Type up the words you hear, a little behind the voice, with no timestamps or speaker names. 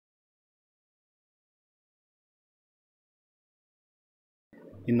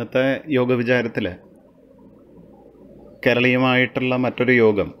ഇന്നത്തെ യോഗവിചാരത്തിൽ കേരളീയമായിട്ടുള്ള മറ്റൊരു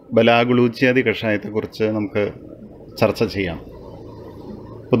യോഗം ബലാഗുളൂച്യാദി കഷായത്തെക്കുറിച്ച് നമുക്ക് ചർച്ച ചെയ്യാം.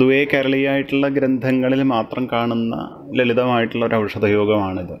 പൊതുവേ കേരളീയമായിട്ടുള്ള ഗ്രന്ഥങ്ങളിൽ മാത്രം കാണുന്ന ലളിതമായിട്ടുള്ള ഒരു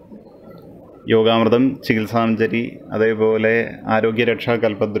ഔഷധയോഗമാണിത്. യോഗാമൃതം, ചികിത്സാഞ്ജലി, അതേപോലെ ആരോഗ്യരക്ഷാ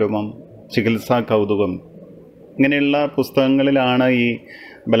കൽപദ്രുമം, ചികിത്സാ കൗതുകം, ഇങ്ങനെയുള്ള പുസ്തകങ്ങളിലാണ് ഈ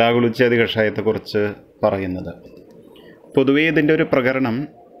ബലാഗുളൂച്യാദി കഷായത്തെക്കുറിച്ച് പറയുന്നത്. പൊതുവേ ഇതിൻ്റെ ഒരു പ്രകരണം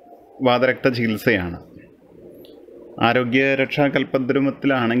വാതരക്ത ചികിത്സയാണ്. ആരോഗ്യരക്ഷാ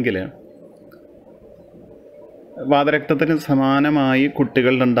കൽപദ്രുമത്തിലാണെങ്കിൽ വാതരക്തത്തിന് സമാനമായി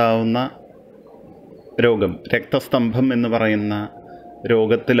കുട്ടികളിലുണ്ടാവുന്ന രോഗം, രക്തസ്തംഭം എന്ന് പറയുന്ന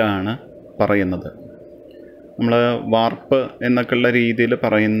രോഗത്തിലാണ് പറയുന്നത്. നമ്മൾ വാർപ്പ് എന്നൊക്കെയുള്ള രീതിയിൽ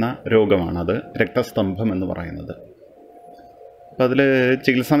പറയുന്ന രോഗമാണത്, രക്തസ്തംഭം എന്ന് പറയുന്നത്. അപ്പം അതിൽ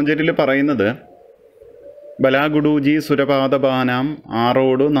ചികിത്സാമഞ്ജരിയിൽ പറയുന്നത് ബലാഗുഡൂജി സുരപാദപാനാം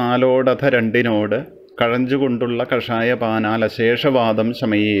 6-4 കഴഞ്ചുകൊണ്ടുള്ള കഷായപാനാൽ അശേഷവാദം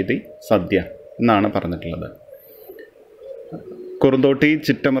ശമയേതി സദ്യ എന്നാണ് പറഞ്ഞിട്ടുള്ളത്. കുറുന്തോട്ടി,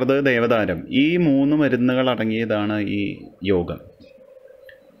 ചിറ്റമൃത്, ദേവതാരം, ഈ 3 മരുന്നുകൾ അടങ്ങിയതാണ് ഈ യോഗം.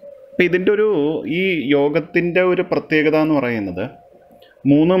 അപ്പം ഇതിൻ്റെ ഈ യോഗത്തിൻ്റെ ഒരു പ്രത്യേകത എന്ന് പറയുന്നത്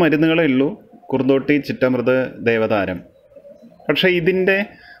 3 മരുന്നുകളേ ഉള്ളൂ: കുറുന്തോട്ടി, ചിറ്റമൃത്, ദേവതാരം. പക്ഷേ ഇതിൻ്റെ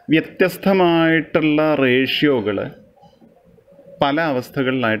വ്യത്യസ്തമായിട്ടുള്ള റേഷ്യോകൾ പല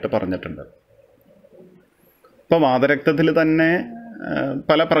അവസ്ഥകളിലായിട്ട് പറഞ്ഞിട്ടുണ്ട്. ഇപ്പോൾ വാതരക്തത്തിൽ തന്നെ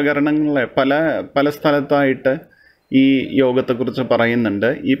പല പ്രകരണങ്ങളെ പല സ്ഥലത്തായിട്ട് ഈ യോഗത്തെക്കുറിച്ച് പറയുന്നുണ്ട്.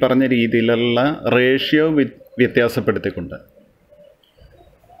 ഈ പറഞ്ഞ രീതിയിലുള്ള റേഷ്യോ വ്യത്യാസപ്പെടുത്തിക്കൊണ്ട്.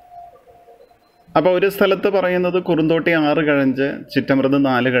 അപ്പോൾ ഒരു സ്ഥലത്ത് പറയുന്നത് കുറുന്തോട്ടി 6 കഴഞ്ച്, ചിറ്റമൃത്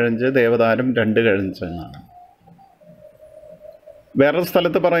 4 കഴഞ്ച്, ദേവതാരം 2 കഴഞ്ച് എന്നാണ്. വേറൊരു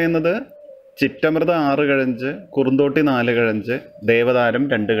സ്ഥലത്ത് പറയുന്നത് ചിറ്റമൃത് 6 കഴഞ്ച്, കുറുന്തോട്ടി 4 കഴഞ്ച്, ദേവതാരം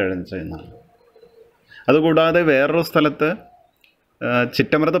 2 കഴഞ്ച് എന്നാണ്. അതുകൂടാതെ വേറൊരു സ്ഥലത്ത്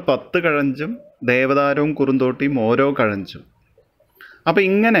ചിറ്റമൃത് 10 കഴഞ്ചും ദേവതാരവും കുറുന്തോട്ടിയും ഓരോ കഴഞ്ചും. അപ്പം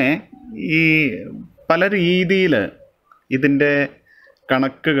ഇങ്ങനെ ഈ പല രീതിയിൽ ഇതിൻ്റെ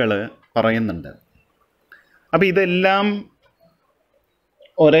കണക്കുകൾ പറയുന്നുണ്ട്. അപ്പം ഇതെല്ലാം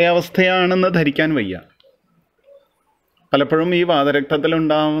ഒരേ അവസ്ഥയാണെന്ന് ധരിക്കാൻ വയ്യ. പലപ്പോഴും ഈ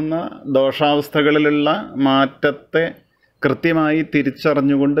വാതരക്തത്തിലുണ്ടാകുന്ന ദോഷാവസ്ഥകളിലുള്ള മാറ്റത്തെ കൃത്യമായി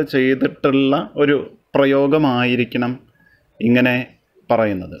തിരിച്ചറിഞ്ഞുകൊണ്ട് ചെയ്തിട്ടുള്ള ഒരു പ്രയോഗമായിരിക്കണം ഇങ്ങനെ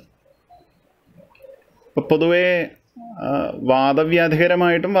പറയുന്നത്. ഇപ്പോൾ പൊതുവേ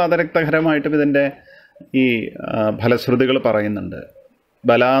വാദവ്യാധികരമായിട്ടും വാതരക്തകരമായിട്ടും ഇതിൻ്റെ ഈ ഫലശ്രുതികൾ പറയുന്നുണ്ട്.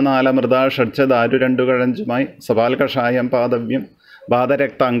 ബലാനാലമൃത ഷഡ്ജ ദാരു 2 കഴഞ്ചുമായി സപാൽ കഷായം പാദവ്യം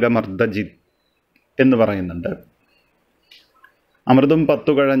വാതരക്താംഗമർദ്ദജിത് എന്ന് പറയുന്നുണ്ട്. അമൃതും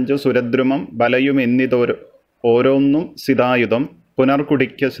 10 കഴഞ്ചു സുരദ്രുമം ബലയും ഓരോന്നും സിതായുധം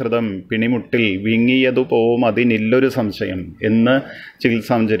പുനർകുടിക്ക ശ്രുതം പിണിമുട്ടിൽ വിങ്ങിയതു പോവും അതിനില്ലൊരു സംശയം എന്ന്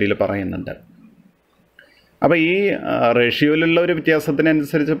ചികിത്സാമഞ്ജരിയിൽ പറയുന്നുണ്ട്. അപ്പോൾ ഈ റേഷ്യോയിലുള്ള ഒരു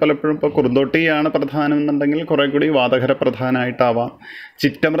വ്യത്യാസത്തിനനുസരിച്ച് പലപ്പോഴും ഇപ്പോൾ കുറുന്തോട്ടിയാണ് പ്രധാനം എന്നുണ്ടെങ്കിൽ കുറേ കൂടി വാതകര പ്രധാനമായിട്ടാവാം.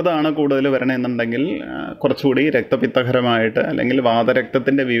 ചിറ്റമൃതാണ് കൂടുതൽ വരണമെന്നുണ്ടെങ്കിൽ കുറച്ചുകൂടി രക്തപിത്തകരമായിട്ട്, അല്ലെങ്കിൽ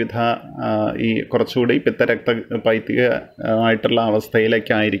വാതരക്തത്തിൻ്റെ വിവിധ ഈ കുറച്ചുകൂടി പൈത്തികമായിട്ടുള്ള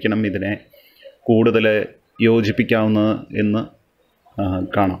അവസ്ഥയിലേക്കായിരിക്കണം ഇതിനെ കൂടുതൽ യോജിപ്പിക്കാവുന്നത് എന്ന്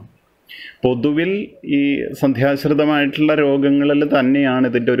കാണാം. പൊതുവിൽ ഈ സന്ധ്യാശ്രിതമായിട്ടുള്ള രോഗങ്ങളിൽ തന്നെയാണ്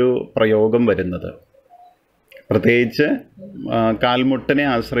ഇതിൻ്റെ ഒരു പ്രയോഗം വരുന്നത്. പ്രത്യേകിച്ച് കാൽമുട്ടിനെ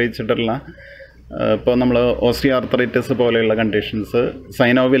ആശ്രയിച്ചിട്ടുള്ള, ഇപ്പോൾ നമ്മൾ ഓസ്റ്റിയോആർത്രൈറ്റിസ് പോലെയുള്ള കണ്ടീഷൻസ്,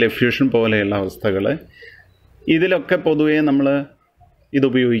 സൈനോവിയൽ എഫ്യൂഷൻ പോലെയുള്ള അവസ്ഥകൾ, ഇതിലൊക്കെ പൊതുവേ നമ്മൾ ഇത്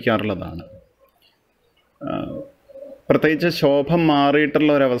ഉപയോഗിക്കാറുള്ളതാണ്. പ്രത്യേകിച്ച് ശോഭം മാറിയിട്ടുള്ള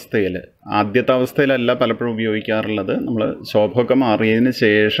ഒരവസ്ഥയിൽ, ആദ്യത്തെ അവസ്ഥയിലല്ല പലപ്പോഴും ഉപയോഗിക്കാറുള്ളത്. നമ്മൾ ശോഭമൊക്കെ മാറിയതിന്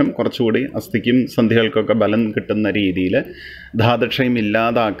ശേഷം കുറച്ചുകൂടി അസ്ഥിക്കും സന്ധികൾക്കൊക്കെ ബലം കിട്ടുന്ന രീതിയിൽ ധാതുക്ഷയം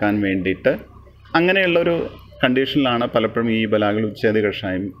ഇല്ലാതാക്കാൻ വേണ്ടിയിട്ട് അങ്ങനെയുള്ളൊരു കണ്ടീഷനിലാണ് പലപ്പോഴും ഈ ബലാഗുളൂച്യാദി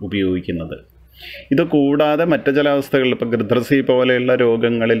കഷായം ഉപയോഗിക്കുന്നത്. ഇത് കൂടാതെ മറ്റു ചില അവസ്ഥകളിൽ, ഇപ്പോൾ ഗൃധ്രസി പോലെയുള്ള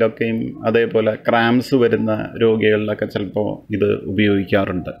രോഗങ്ങളിലൊക്കെയും അതേപോലെ ക്രാംസ് വരുന്ന രോഗികളിലൊക്കെ ചിലപ്പോൾ ഇത്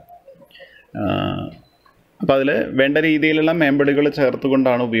ഉപയോഗിക്കാറുണ്ട്. അപ്പോൾ അതിൽ വേണ്ട രീതിയിലുള്ള മേമ്പടികൾ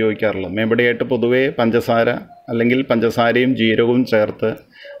ചേർത്തുകൊണ്ടാണ് ഉപയോഗിക്കാറുള്ളത്. മേമ്പടിയായിട്ട് പൊതുവേ പഞ്ചസാര, അല്ലെങ്കിൽ പഞ്ചസാരയും ജീരകവും ചേർത്ത്,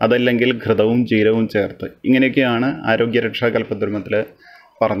 അതല്ലെങ്കിൽ ഘൃതവും ജീരകവും ചേർത്ത്, ഇങ്ങനെയൊക്കെയാണ് ആരോഗ്യരക്ഷാ കൽപദ്രുമത്തിൽ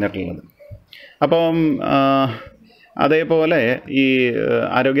പറഞ്ഞിട്ടുള്ളത്. അപ്പം അതേപോലെ ഈ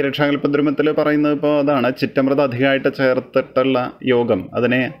ആരോഗ്യരക്ഷാ കൽപദ്രുമത്തിൽ പറയുന്നത് ഇപ്പോൾ അതാണ്, ചിറ്റമൃത അധികമായിട്ട് ചേർത്തിട്ടുള്ള യോഗം,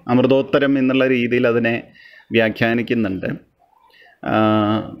 അതിനെ അമൃതോത്തരം എന്നുള്ള രീതിയിൽ അതിനെ വ്യാഖ്യാനിക്കുന്നുണ്ട്.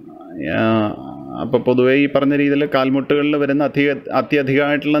 അപ്പോൾ പൊതുവേ ഈ പറഞ്ഞ രീതിയിൽ കാൽമുട്ടുകളിൽ വരുന്ന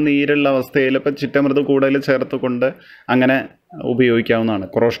അത്യധികമായിട്ടുള്ള നീരുള്ള അവസ്ഥയിൽ ഇപ്പോൾ ചിറ്റമൃത് കൂടുതൽ ചേർത്തുകൊണ്ട് അങ്ങനെ ഉപയോഗിക്കാവുന്നതാണ്.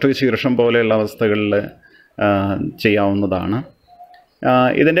 ക്രോഷ്ട ശീർഷം പോലെയുള്ള അവസ്ഥകളിൽ ചെയ്യാവുന്നതാണ്.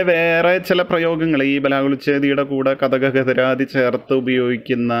 ഇതിൻ്റെ വേറെ ചില പ്രയോഗങ്ങൾ ഈ ബലാകുലുച്ഛേദിയുടെ കൂടെ കഥകഗതരാദി ചേർത്ത്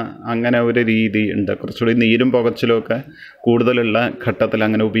ഉപയോഗിക്കുന്ന അങ്ങനെ ഒരു രീതി ഉണ്ട്. കുറച്ചുകൂടി നീരും പുകച്ചിലും ഒക്കെ കൂടുതലുള്ള ഘട്ടത്തിൽ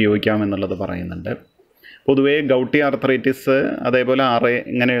അങ്ങനെ ഉപയോഗിക്കാമെന്നുള്ളത് പറയുന്നുണ്ട്. പൊതുവേ ഗൗട്ടി ആർത്രൈറ്റിസ് അതേപോലെ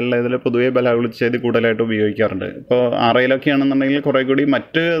ഇങ്ങനെയുള്ള ഇതിൽ പൊതുവേ ബലാകുലുച്ഛേദി കൂടുതലായിട്ട് ഉപയോഗിക്കാറുണ്ട്. ഇപ്പോൾ ആറയിലൊക്കെ ആണെന്നുണ്ടെങ്കിൽ കുറേ കൂടി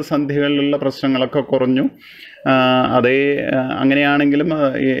മറ്റ് സന്ധികളിലുള്ള പ്രശ്നങ്ങളൊക്കെ കുറഞ്ഞു. അങ്ങനെയാണെങ്കിലും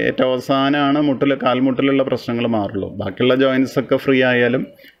ഏറ്റവും അവസാനമാണ് കാൽമുട്ടിലുള്ള പ്രശ്നങ്ങൾ മാറുള്ളൂ. ബാക്കിയുള്ള ജോയിൻസൊക്കെ ഫ്രീ ആയാലും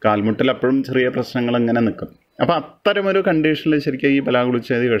കാൽമുട്ടിൽ അപ്പോഴും ചെറിയ പ്രശ്നങ്ങൾ ഇങ്ങനെ നിൽക്കും. അപ്പോൾ അത്തരമൊരു കണ്ടീഷനിൽ ശരിക്കും ഈ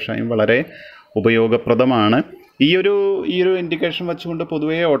ബലാകുലുച്ഛേദി കഷായം വളരെ ഉപയോഗപ്രദമാണ്. ഈ ഒരു ഇൻഡിക്കേഷൻ വെച്ചുകൊണ്ട്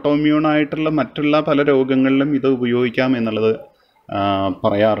പൊതുവേ ഓട്ടോമ്യൂണായിട്ടുള്ള മറ്റുള്ള പല രോഗങ്ങളിലും ഇത് ഉപയോഗിക്കാം എന്നുള്ളത്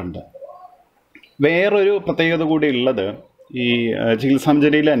പറയാറുണ്ട്. വേറൊരു പ്രത്യേകത കൂടി ഉള്ളത് ഈ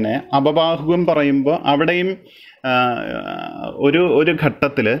ചികിത്സാമഞ്ജരിയിൽ തന്നെ അപബാഹുകം പറയുമ്പോൾ അവിടെയും ഒരു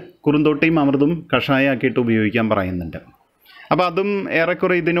ഘട്ടത്തിൽ കുറുന്തോട്ടിയും അമൃതും കഷായമാക്കിയിട്ട് ഉപയോഗിക്കാൻ പറയുന്നുണ്ട്. അപ്പോൾ അതും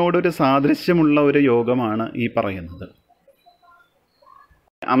ഏറെക്കുറെ ഇതിനോടൊരു സാദൃശ്യമുള്ള ഒരു യോഗമാണ് ഈ പറയുന്നത്.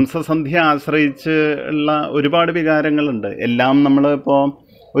 അംസസന്ധ്യ ആശ്രയിച്ച് ഉള്ള ഒരുപാട് വികാരങ്ങളുണ്ട്. എല്ലാം നമ്മളിപ്പോൾ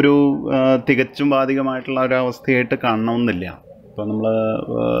ഒരു തികച്ചും ബാധികമായിട്ടുള്ള ഒരവസ്ഥയായിട്ട് കാണണമെന്നില്ല. ഇപ്പോൾ നമ്മൾ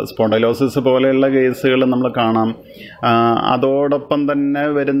സ്പോണ്ടൈലോസിസ് പോലെയുള്ള കേസുകൾ നമ്മൾ കാണാം. അതോടൊപ്പം തന്നെ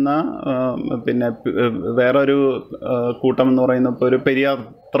വരുന്ന പിന്നെ വേറൊരു കൂട്ടം എന്ന് പറയുന്ന ഇപ്പോൾ ഒരു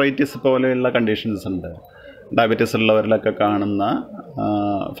പെരിയാർത്രൈറ്റിസ് പോലെയുള്ള കണ്ടീഷൻസ് ഉണ്ട്. ഡയബറ്റീസ് ഉള്ളവരിലൊക്കെ കാണുന്ന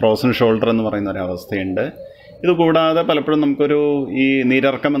ഫ്രോസൺ ഷോൾഡർ എന്ന് പറയുന്ന ഒരവസ്ഥയുണ്ട്. ഇതുകൂടാതെ പലപ്പോഴും നമുക്കൊരു ഈ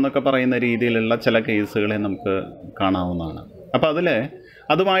നീരിറക്കം എന്നൊക്കെ പറയുന്ന രീതിയിലുള്ള ചില കേസുകളെ നമുക്ക് കാണാവുന്നതാണ്. അപ്പോൾ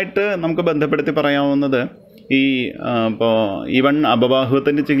അതുമായിട്ട് നമുക്ക് ബന്ധപ്പെടുത്തി പറയാവുന്നത് ഇപ്പോൾ ഈവൻ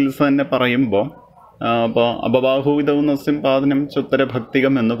അപബാഹുവത്തിൻ്റെ ചികിത്സ തന്നെ പറയുമ്പോൾ ഇപ്പോൾ അപബാഹുവിതവും നസ്യം പാദനം ചുത്തര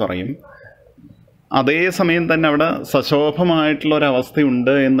ഭക്തികം എന്ന് പറയും. അതേസമയം തന്നെ അവിടെ സശോഭമായിട്ടുള്ള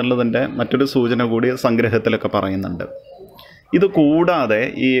ഒരവസ്ഥയുണ്ട് എന്നുള്ളതിൻ്റെ മറ്റൊരു സൂചന കൂടി സംഗ്രഹത്തിലൊക്കെ പറയുന്നുണ്ട്. ഇത് കൂടാതെ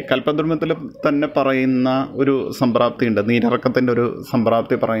ഈ കൽപ്പദ്രുമത്തിൽ തന്നെ പറയുന്ന ഒരു സംപ്രാപ്തിയുണ്ട്, നീരിറക്കത്തിൻ്റെ ഒരു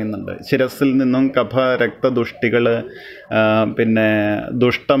സംപ്രാപ്തി പറയുന്നുണ്ട്. ശിരസിൽ നിന്നും കഫ രക്തദുഷ്ടികൾ പിന്നെ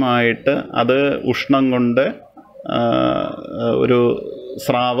ദുഷ്ടമായിട്ട് അത് ഉഷ്ണം കൊണ്ട് ഒരു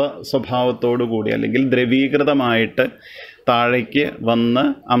സ്രാവ സ്വഭാവത്തോടു കൂടി അല്ലെങ്കിൽ ദ്രവീകൃതമായിട്ട് താഴേക്ക് വന്ന്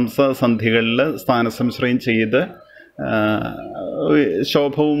അംസസന്ധികളിൽ സ്ഥാനസംശ്രയം ചെയ്ത്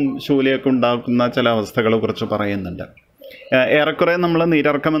ശോഭവും ശൂലയൊക്കെ ഉണ്ടാക്കുന്ന ചില അവസ്ഥകളെ കുറിച്ച് പറയുന്നുണ്ട്. ഏറെക്കുറെ നമ്മൾ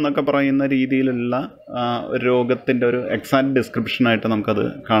നീരിറക്കം എന്നൊക്കെ പറയുന്ന രീതിയിലുള്ള രോഗത്തിൻ്റെ ഒരു എക്സാക്റ്റ് ഡിസ്ക്രിപ്ഷനായിട്ട് നമുക്കത്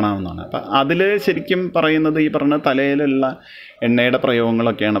കാണാവുന്നതാണ്. അപ്പം അതിൽ ശരിക്കും പറയുന്നത് ഈ പറഞ്ഞ തലയിലുള്ള എണ്ണയുടെ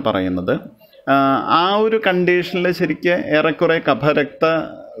പ്രയോഗങ്ങളൊക്കെയാണ് പറയുന്നത്. ആ ഒരു കണ്ടീഷനിൽ ശരിക്കും ഏറെക്കുറെ കഫരക്ത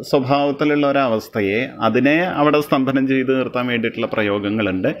സ്വഭാവത്തിലുള്ള ഒരവസ്ഥയെ അതിനെ അവിടെ സ്തംഭനം ചെയ്ത് നിർത്താൻ വേണ്ടിയിട്ടുള്ള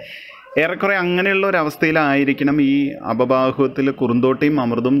പ്രയോഗങ്ങളുണ്ട്. ഏറെക്കുറെ അങ്ങനെയുള്ള ഒരവസ്ഥയിലായിരിക്കണം ഈ അപബാഹുവത്തിൽ കുറുന്തോട്ടിയും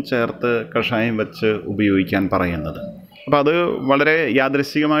അമൃതും ചേർത്ത് കഷായം വെച്ച് ഉപയോഗിക്കാൻ പറയുന്നത്. അപ്പോൾ അത് വളരെ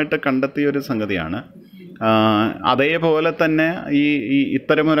യാദൃശ്ചികമായിട്ട് കണ്ടെത്തിയ ഒരു സംഗതിയാണ്. അതേപോലെ തന്നെ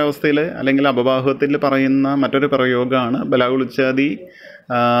ഇത്തരമൊരവസ്ഥയിൽ അല്ലെങ്കിൽ അപബാഹുവത്തിൽ പറയുന്ന മറ്റൊരു പ്രയോഗമാണ്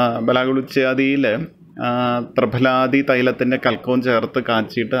ബലാഗുലുച്ഛാദിയിൽ ത്രിഫലാദി തൈലത്തിൻ്റെ കൽക്കവും ചേർത്ത്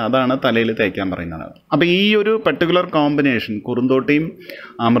കാച്ചിയിട്ട് അതാണ് തലയിൽ തേക്കാൻ പറയുന്നത്. അപ്പോൾ ഈ ഒരു പർട്ടിക്കുലർ കോമ്പിനേഷൻ കുറുന്തോട്ടിയും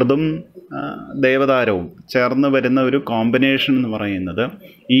അമൃതും ദേവതാരവും ചേർന്ന് വരുന്ന ഒരു കോമ്പിനേഷൻ എന്ന് പറയുന്നത്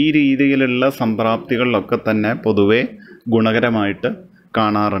ഈ രീതിയിലുള്ള സംപ്രാപ്തികളിലൊക്കെ തന്നെ പൊതുവെ ഗുണകരമായിട്ട്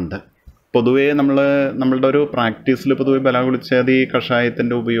കാണാറുണ്ട്. പൊതുവേ നമ്മളുടെ ഒരു പ്രാക്ടീസിൽ പൊതുവെ ബലാഗുലുച്ഛാദി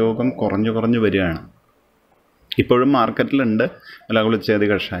കഷായത്തിൻ്റെ ഉപയോഗം കുറഞ്ഞു വരികയാണ്. ഇപ്പോഴും മാർക്കറ്റിലുണ്ട് ബലാഗുലുച്ഛാദി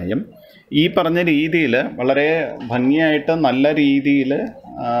കഷായം. ഈ പറഞ്ഞ രീതിയിൽ വളരെ ഭംഗിയായിട്ട് നല്ല രീതിയിൽ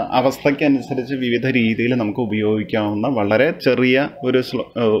അവസ്ഥയ്ക്കനുസരിച്ച് വിവിധ രീതിയിൽ നമുക്ക് ഉപയോഗിക്കാവുന്ന വളരെ ചെറിയ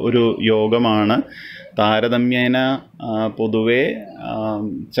ഒരു യോഗമാണ്. താരതമ്യേന പൊതുവേ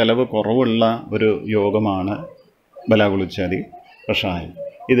ചെലവ് കുറവുള്ള ഒരു യോഗമാണ് ബലാഗുലുച്ഛാദി കഷായം.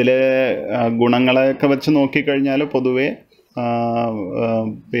 ഇതിൽ ഗുണങ്ങളെയൊക്കെ വെച്ച് നോക്കിക്കഴിഞ്ഞാൽ പൊതുവേ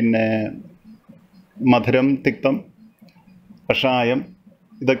പിന്നെ മധുരം, തിക്തം, കഷായം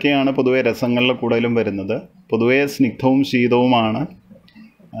ഇതൊക്കെയാണ് പൊതുവെ രസങ്ങളിൽ കൂടുതലും വരുന്നത്. പൊതുവേ സ്നിഗ്ധവും ശീതവുമാണ്,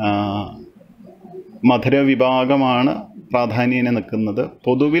 മധുരവിഭാഗമാണ് പ്രാധാന്യേന നിൽക്കുന്നത്.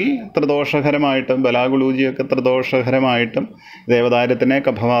 പൊതുവിൽ ത്രിദോഷകരമായിട്ടും ബലാഗുളൂജിയൊക്കെ ത്രിദോഷകരമായിട്ടും ദേവദാരത്തിനെ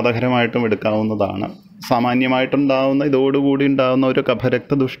കഫവാതകരമായിട്ടും എടുക്കാവുന്നതാണ്. സാമാന്യമായിട്ടുണ്ടാവുന്ന ഇതോടുകൂടി ഉണ്ടാകുന്ന ഒരു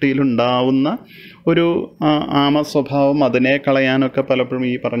കഫരക്തദുഷ്ടിയിലുണ്ടാവുന്ന ഒരു ആമസ്വഭാവം അതിനെ കളയാനൊക്കെ പലപ്പോഴും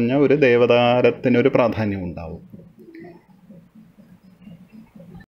ഈ പറഞ്ഞ ഒരു ദേവദാരത്തിനൊരു പ്രാധാന്യം ഉണ്ടാവും.